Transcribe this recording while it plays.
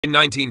In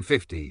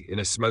 1950, in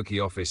a smoky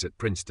office at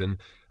Princeton,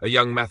 a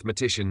young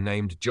mathematician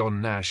named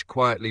John Nash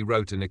quietly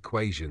wrote an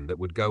equation that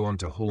would go on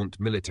to haunt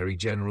military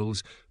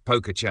generals,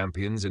 poker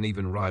champions, and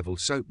even rival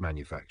soap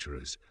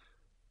manufacturers.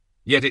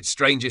 Yet its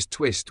strangest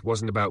twist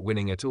wasn't about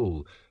winning at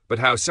all, but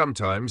how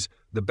sometimes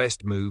the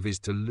best move is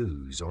to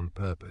lose on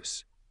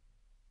purpose.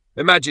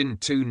 Imagine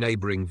two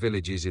neighbouring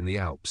villages in the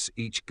Alps,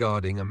 each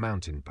guarding a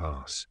mountain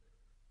pass.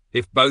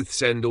 If both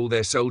send all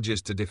their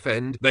soldiers to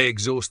defend, they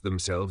exhaust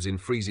themselves in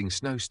freezing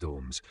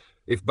snowstorms.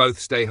 If both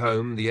stay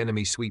home, the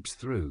enemy sweeps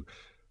through.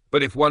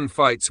 But if one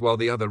fights while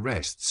the other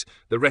rests,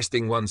 the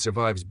resting one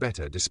survives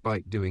better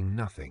despite doing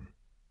nothing.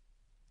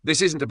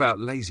 This isn't about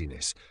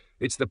laziness.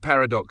 It's the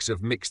paradox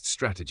of mixed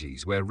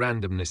strategies, where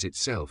randomness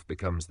itself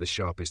becomes the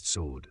sharpest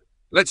sword.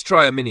 Let's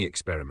try a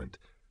mini-experiment.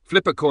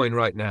 Flip a coin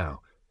right now.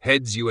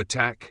 Heads, you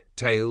attack.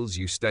 Tails,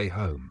 you stay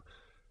home.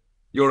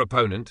 Your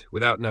opponent,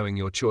 without knowing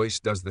your choice,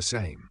 does the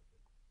same.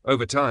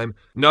 Over time,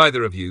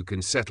 neither of you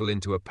can settle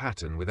into a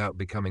pattern without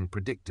becoming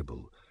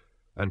predictable,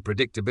 and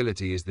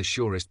predictability is the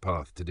surest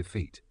path to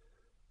defeat.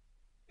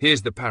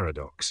 Here's the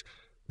paradox.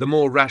 The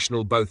more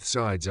rational both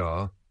sides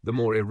are, the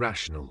more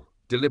irrational,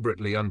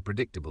 deliberately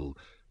unpredictable,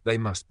 they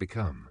must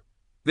become.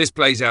 This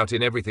plays out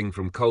in everything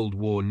from Cold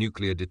War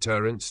nuclear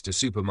deterrence to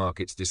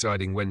supermarkets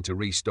deciding when to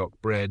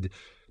restock bread,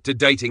 to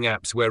dating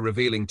apps where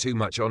revealing too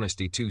much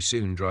honesty too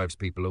soon drives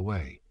people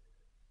away.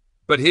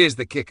 But here's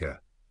the kicker.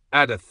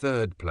 Add a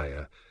third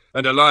player,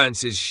 and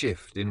alliances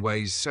shift in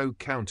ways so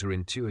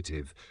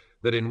counterintuitive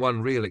that in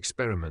one real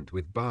experiment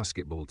with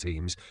basketball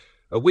teams,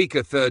 a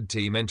weaker third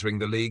team entering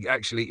the league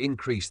actually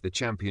increased the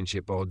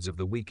championship odds of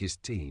the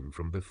weakest team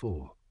from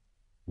before.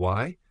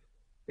 Why?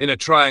 In a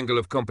triangle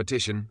of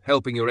competition,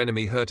 helping your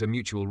enemy hurt a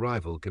mutual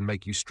rival can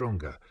make you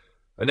stronger.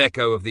 An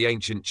echo of the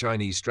ancient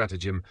Chinese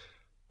stratagem,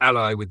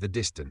 ally with the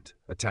distant,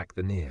 attack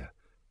the near.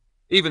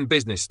 Even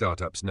business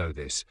startups know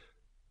this.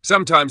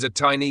 Sometimes a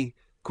tiny,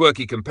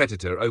 quirky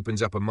competitor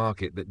opens up a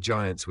market that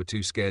giants were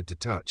too scared to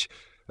touch,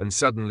 and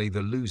suddenly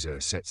the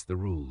loser sets the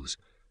rules.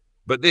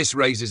 But this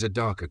raises a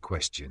darker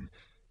question.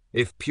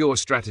 If pure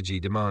strategy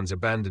demands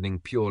abandoning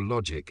pure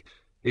logic,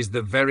 is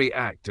the very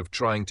act of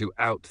trying to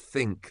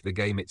outthink the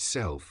game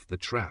itself the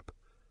trap?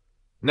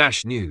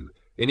 Nash knew,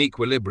 in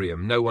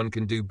equilibrium, no one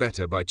can do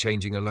better by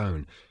changing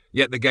alone,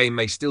 yet the game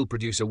may still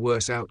produce a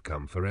worse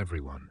outcome for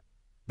everyone.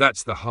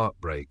 That's the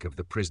heartbreak of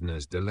the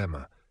prisoner's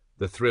dilemma,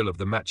 the thrill of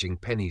the matching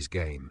pennies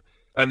game,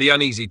 and the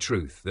uneasy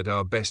truth that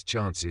our best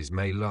chances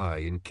may lie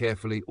in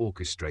carefully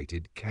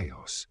orchestrated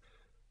chaos.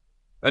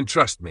 And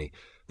trust me,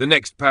 the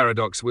next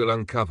paradox we'll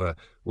uncover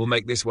will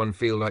make this one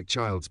feel like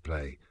child's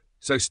play,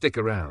 so stick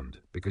around,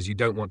 because you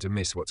don't want to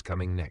miss what's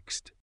coming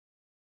next.